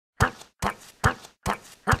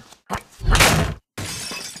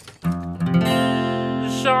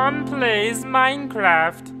Sean plays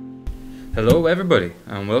Minecraft. Hello everybody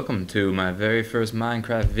and welcome to my very first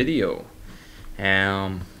Minecraft video.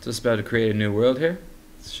 Just about to create a new world here.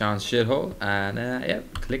 It's Sean's shithole and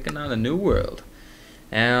yep, clicking on a new world.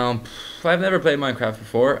 I've never played Minecraft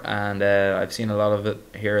before and I've seen a lot of it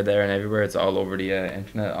here, there and everywhere. It's all over the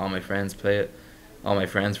internet. All my friends play it. All my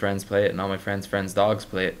friends' friends play it and all my friends' dogs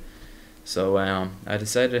play it. So I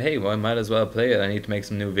decided, hey, well, I might as well play it. I need to make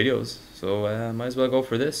some new videos, so I might as well go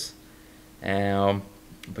for this.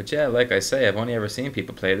 But yeah, like I say, I've only ever seen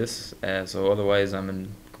people play this, so otherwise I'm a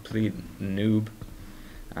complete noob.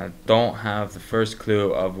 I don't have the first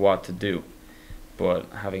clue of what to do. But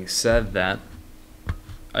having said that,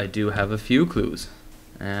 I do have a few clues.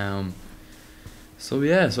 So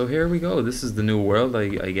yeah, so here we go. This is the new world,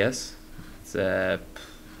 I guess. It's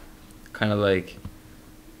kind of like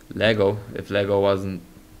Lego, if Lego wasn't,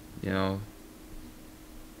 you know,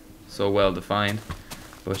 so well defined.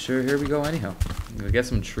 But sure, here we go anyhow. We'll get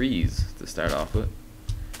some trees to start off with,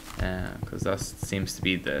 because that seems to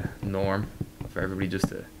be the norm for everybody, just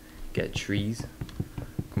to get trees,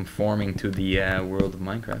 conforming to the world of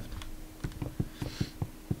Minecraft.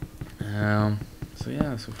 So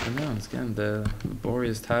yeah, so for now, it's getting the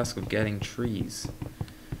laborious task of getting trees.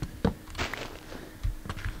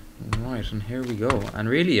 Right, and here we go. And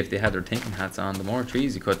really, if they had their thinking hats on, the more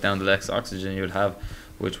trees you cut down, the less oxygen you would have,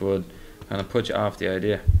 which would kind of put you off the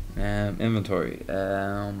idea. Inventory.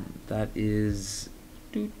 That is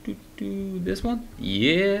this one.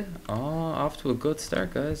 Yeah. Oh, off to a good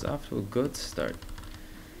start, guys. Off to a good start.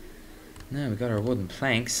 Now we got our wooden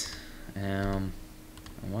planks. And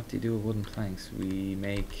what do you do with wooden planks? We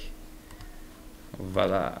make,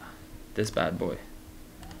 voila, this bad boy.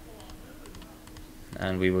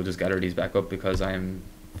 And we will just gather these back up because I'm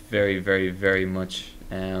very much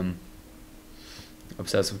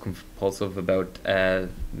obsessive compulsive about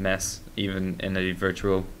mess, even in a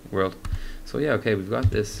virtual world. So yeah, okay, we've got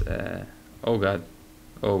this. Oh god,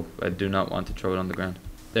 oh, I do not want to throw it on the ground.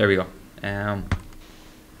 There we go.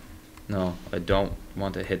 No, I don't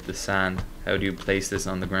want to hit the sand. How do you place this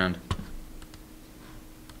on the ground?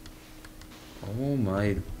 Oh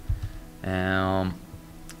my.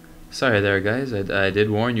 Sorry there, guys. I did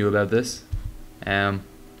warn you about this. Aha!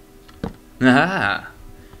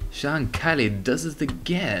 Sean Kelly does it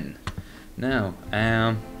again. Now,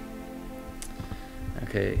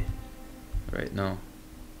 okay. Right, no.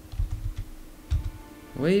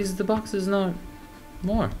 Why is the boxes not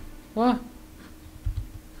more? What?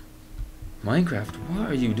 Minecraft, what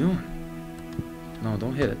are you doing? No,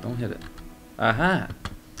 don't hit it, don't hit it. Aha!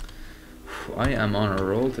 I am on a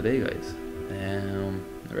roll today, guys.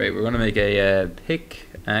 Right, we're gonna make a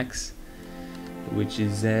pickaxe, which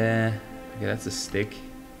is okay, that's a stick.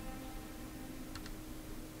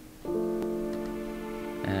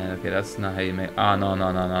 Okay, that's not how you make. Ah, no. Now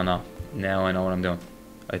I know what I'm doing.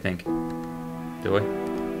 I think. Do I?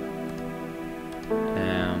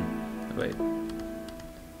 Wait.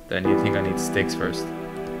 Then you think I need sticks first?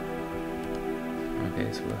 Okay,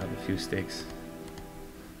 so we'll have a few sticks.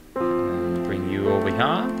 And bring you over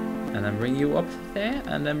here. And then bring you up there,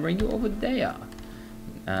 and then bring you over there.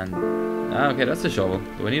 And, okay, that's a shovel.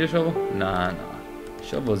 Do I need a shovel? Nah.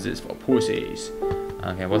 Shovels is for pussies.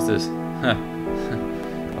 Okay, what's this? A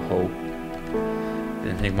hoe.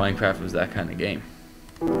 Didn't think Minecraft was that kind of game.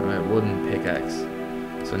 Alright, wooden pickaxe.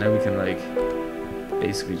 So now we can, like,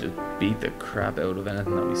 basically just beat the crap out of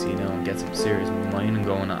anything that we see now and get some serious mining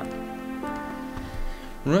going on.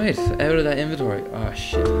 Right, out of that inventory. Oh,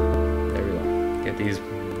 shit. There we go. Get these.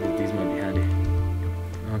 These might be handy.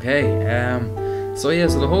 Okay, so yeah,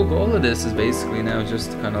 so the whole goal of this is basically now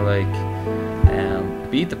just to kind of like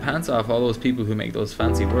beat the pants off all those people who make those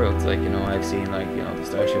fancy worlds. Like, you know, I've seen, like, you know, the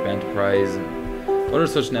Starship Enterprise and other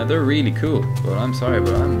such. Now they're really cool, but I'm sorry,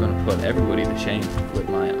 but I'm gonna put everybody to shame with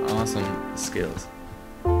my awesome skills.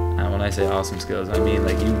 And when I say awesome skills, I mean,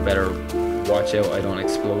 like, you better watch out I don't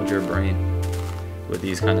explode your brain with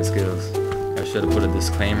these kind of skills. I should have put a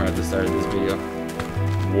disclaimer at the start of this video,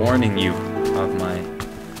 warning you of my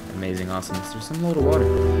amazing awesomeness. There's some load of water.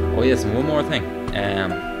 Oh yes, and one more thing.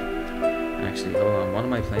 Actually, hold on. What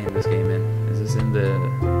am I playing this game in? Is this in the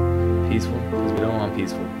peaceful? Because we don't want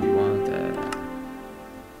peaceful. We want it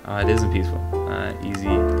isn't peaceful. Easy,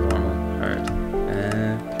 normal, hard.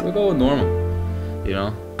 We'll go with normal. You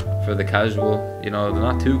know, for the casual. You know, they're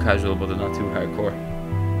not too casual, but they're not too hardcore.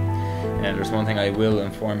 And there's one thing I will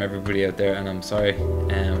inform everybody out there, and I'm sorry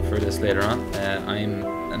for this later on. I'm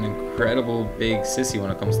an incredible big sissy when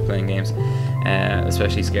it comes to playing games,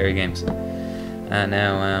 especially scary games. And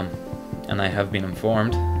now, and I have been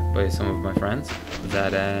informed by some of my friends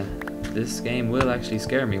that this game will actually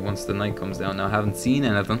scare me once the night comes down. Now, I haven't seen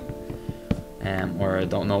anything, or I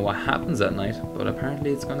don't know what happens at night, but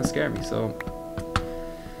apparently it's gonna scare me, so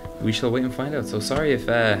we shall wait and find out. So sorry if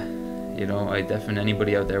you know, I deafen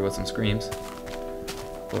anybody out there with some screams,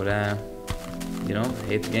 but you know, I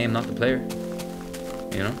hate the game, not the player,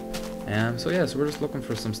 you know. So yeah, so we're just looking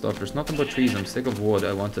for some stuff. There's nothing but trees. I'm sick of wood.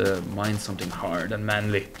 I want to mine something hard and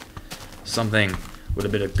manly, something with a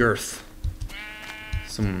bit of girth,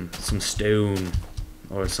 some stone,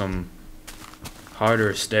 or some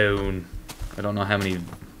harder stone. I don't know how many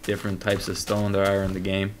different types of stone there are in the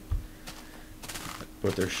game,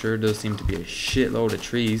 but there sure does seem to be a shitload of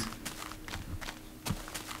trees,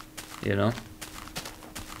 you know.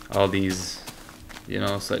 All these, you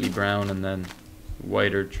know, slightly brown and then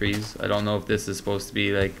whiter trees. I don't know if this is supposed to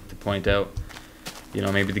be like to point out, you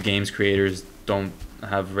know, maybe the game's creators don't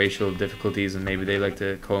have racial difficulties and maybe they like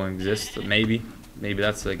to coexist. Maybe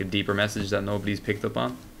that's like a deeper message that nobody's picked up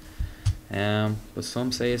on. But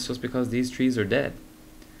some say it's just because these trees are dead.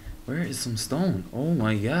 Where is some stone? Oh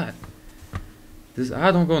my god. This,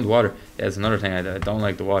 don't go in the water. Yeah, it's another thing, I don't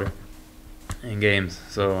like the water in games,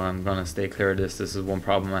 so I'm gonna stay clear of this. This is one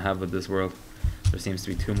problem I have with this world. There seems to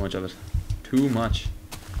be too much of it. Too much.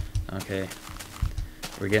 Okay,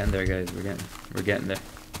 we're getting there, guys. We're getting there.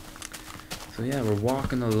 So yeah, we're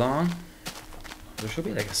walking along. There should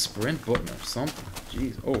be like a sprint button or something.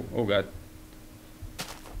 Jeez. Oh god.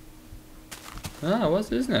 Ah, what's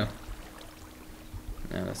this now?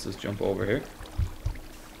 Yeah, let's just jump over here.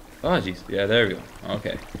 Oh jeez. Yeah, there we go.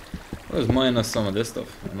 Okay. Let's mine us some of this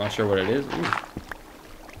stuff. I'm not sure what it is. Ooh.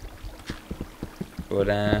 But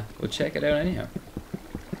we'll check it out anyhow.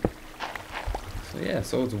 So yeah,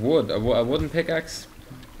 so it's wood. A wooden pickaxe,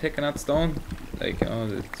 picking at stone. Like, you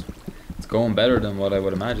know, it's going better than what I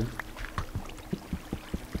would imagine.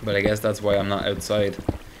 But I guess that's why I'm not outside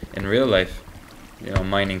in real life, you know,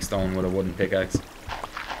 mining stone with a wooden pickaxe.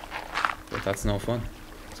 But that's no fun.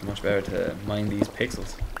 It's much better to mine these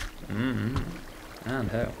pixels. And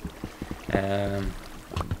how?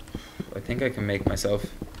 I think I can make myself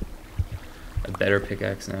a better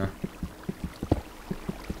pickaxe now.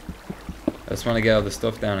 I just want to get all the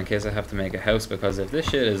stuff down in case I have to make a house, because if this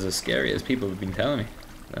shit is as scary as people have been telling me,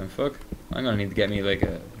 then fuck, I'm gonna need to get me like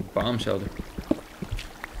a bomb shelter.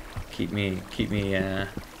 Keep me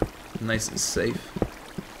nice and safe.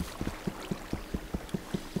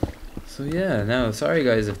 So yeah, now sorry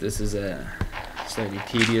guys if this is slightly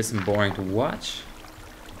tedious and boring to watch,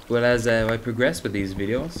 but as I progress with these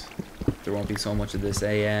videos, there won't be so much of this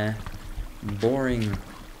boring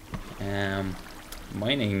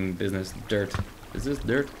mining business. Dirt. Is this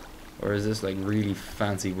dirt? Or is this like really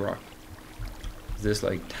fancy rock? Is this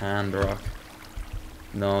like tanned rock?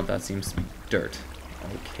 No, that seems to be dirt.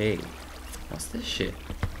 Okay. What's this shit?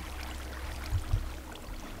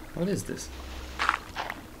 What is this? I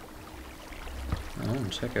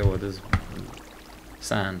want to check out what this is.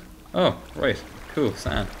 Sand. Oh, right. Cool,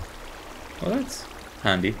 sand. Well, that's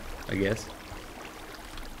handy, I guess.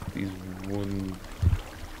 These wooden...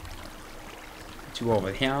 Put you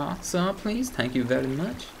over here, sir, please. Thank you very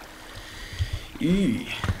much.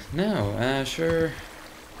 Now, sure.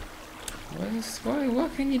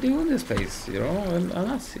 What can you do in this place? You know, I'm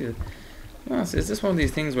not seeing. Is this one of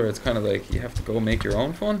these things where it's kind of like you have to go make your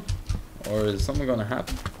own fun, or is something gonna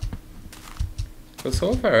happen? But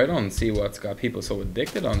so far, I don't see what's got people so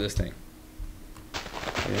addicted on this thing.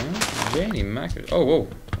 Yeah, Janie Macker. Oh, whoa.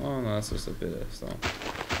 Oh no, that's just a bit of stone.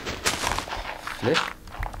 Flip.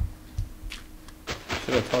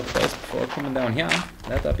 Should have thought twice before coming down here.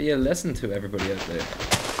 Let that be a lesson to everybody out there.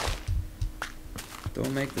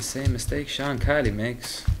 Don't make the same mistake Sean Kylie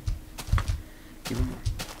makes. Keep on.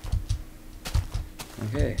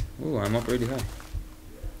 Okay. Ooh, I'm up really high.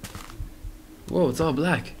 Whoa, it's all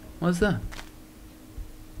black. What's that?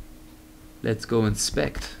 Let's go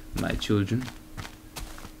inspect, my children.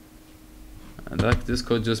 This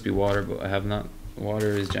could just be water, but I have not.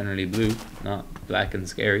 Water is generally blue, not black and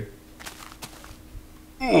scary.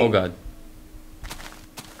 Oh god.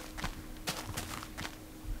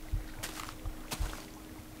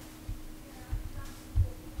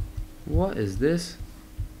 What is this?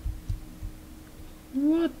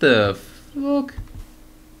 What the fuck?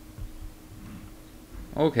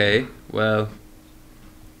 Okay, well,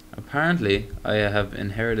 apparently I have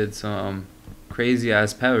inherited some crazy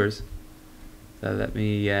ass powers that let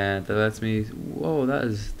me that lets me. Whoa, that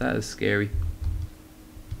is scary.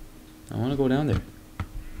 I want to go down there,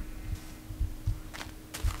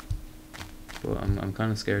 but I'm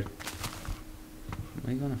kind of scared. Am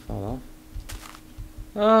I gonna fall off?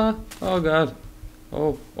 Oh god.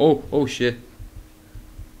 Oh shit.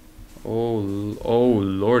 Oh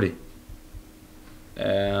lordy.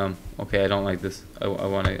 Okay, I don't like this. I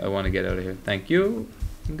wanna get out of here. Thank you.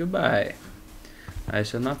 Goodbye. I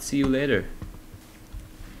shall not see you later.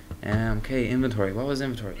 Okay, inventory. What was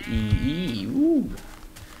inventory? Ooh.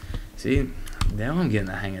 See, now I'm getting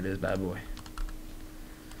the hang of this bad boy.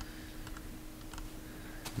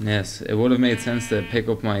 Yes, it would have made sense to pick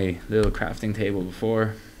up my little crafting table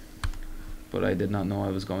before, but I did not know I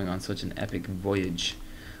was going on such an epic voyage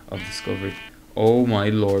of discovery. Oh my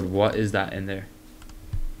lord, what is that in there?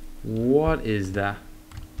 What is that?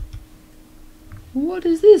 What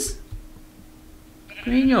is this?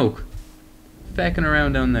 Green yolk. Fecking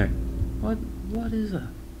around down there. What is that?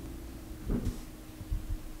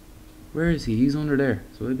 Where is he? He's under there,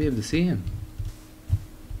 so I'd be able to see him.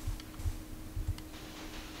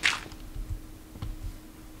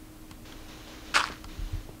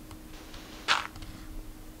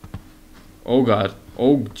 Oh god.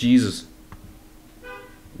 Oh Jesus.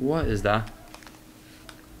 What is that?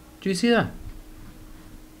 Do you see that?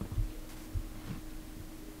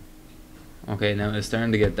 Okay, now it's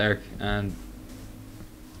starting to get dark and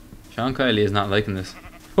Sean Kiley is not liking this.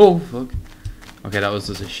 Oh fuck. Okay, that was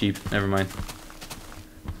just a sheep. Never mind.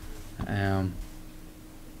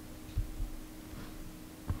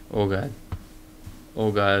 Oh god.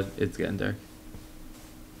 Oh god, it's getting dark.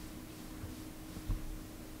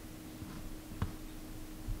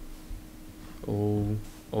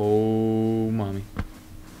 Oh mommy.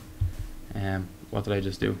 What did I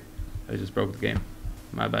just do? I just broke the game.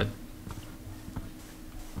 My bad.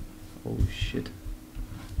 Oh shit.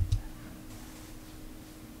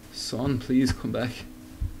 Son, please come back.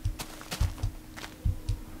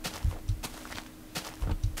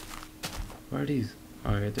 What are these?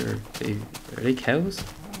 Alright, are they cows?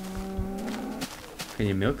 Can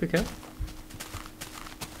you milk a cow?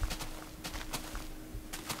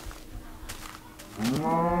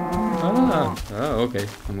 Oh, okay.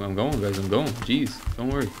 I'm going, guys. I'm going. Jeez, don't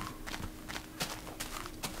worry.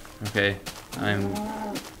 Okay,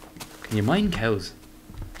 Can you mine cows?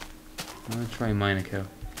 I'm gonna try and mine a cow.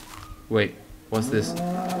 Wait, what's this?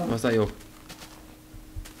 What's that yolk?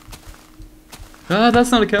 Ah,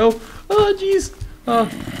 that's not a cow. Oh, jeez. Oh,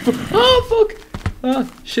 fuck.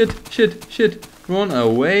 Ah, shit. Run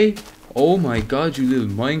away. Oh my god, you little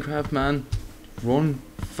Minecraft man. Run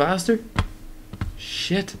faster.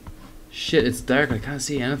 Shit, it's dark. I can't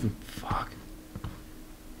see anything. Fuck.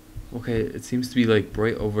 Okay, it seems to be like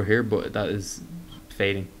bright over here, but that is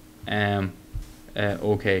fading.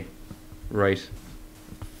 Okay. Right.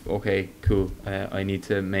 Okay, cool. I need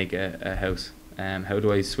to make a house. How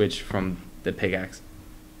do I switch from the pickaxe?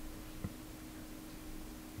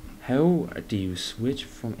 How do you switch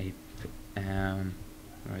from a...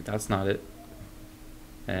 Alright, that's not it.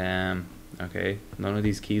 Okay. None of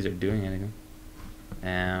these keys are doing anything.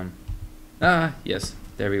 Yes.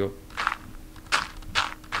 There we go.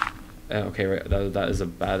 Okay, right. That is a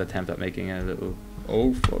bad attempt at making a little...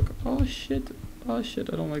 Oh, fuck. Oh, shit. I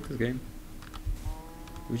don't like this game.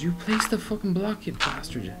 Would you place the fucking block, you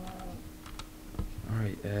bastard?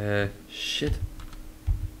 Alright, shit.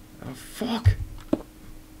 Oh, fuck.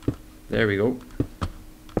 There we go.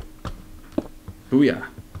 Booyah.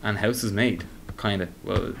 And house is made. Kinda.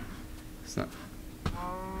 Well, it's not...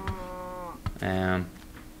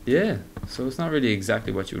 Yeah, so it's not really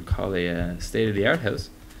exactly what you would call a state-of-the-art house.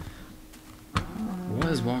 What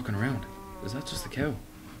is walking around? Is that just a cow?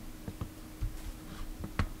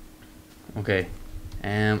 Okay.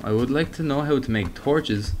 I would like to know how to make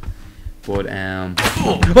torches, but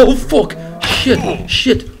oh fuck!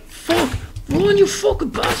 Shit! Fuck! Run, you fucking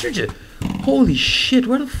bastard! You! Holy shit!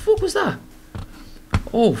 Where the fuck was that?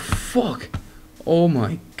 Oh fuck! Oh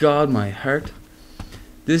my god, my heart!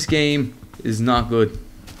 This game is not good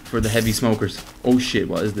for the heavy smokers. Oh shit!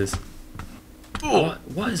 What is this?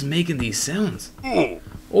 What is making these sounds? Oh,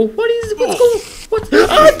 what's going? What?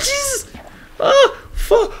 Ah, Jesus! Ah,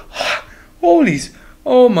 fuck! Holy!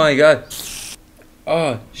 Oh my god!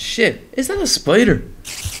 Oh shit! Is that a spider?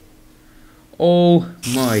 Oh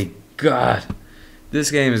my god! This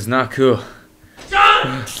game is not cool.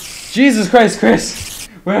 Jesus Christ, Chris!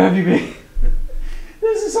 Where have you been?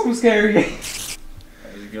 This is so scary.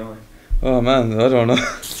 How's it going? Oh man, I don't know.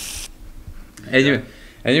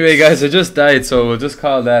 Anyway, guys, I just died, so we'll just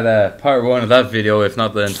call that part 1 of that video, if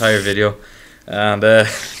not the entire video. And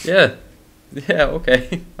yeah,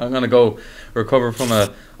 okay. I'm gonna go recover from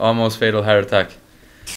a almost fatal heart attack.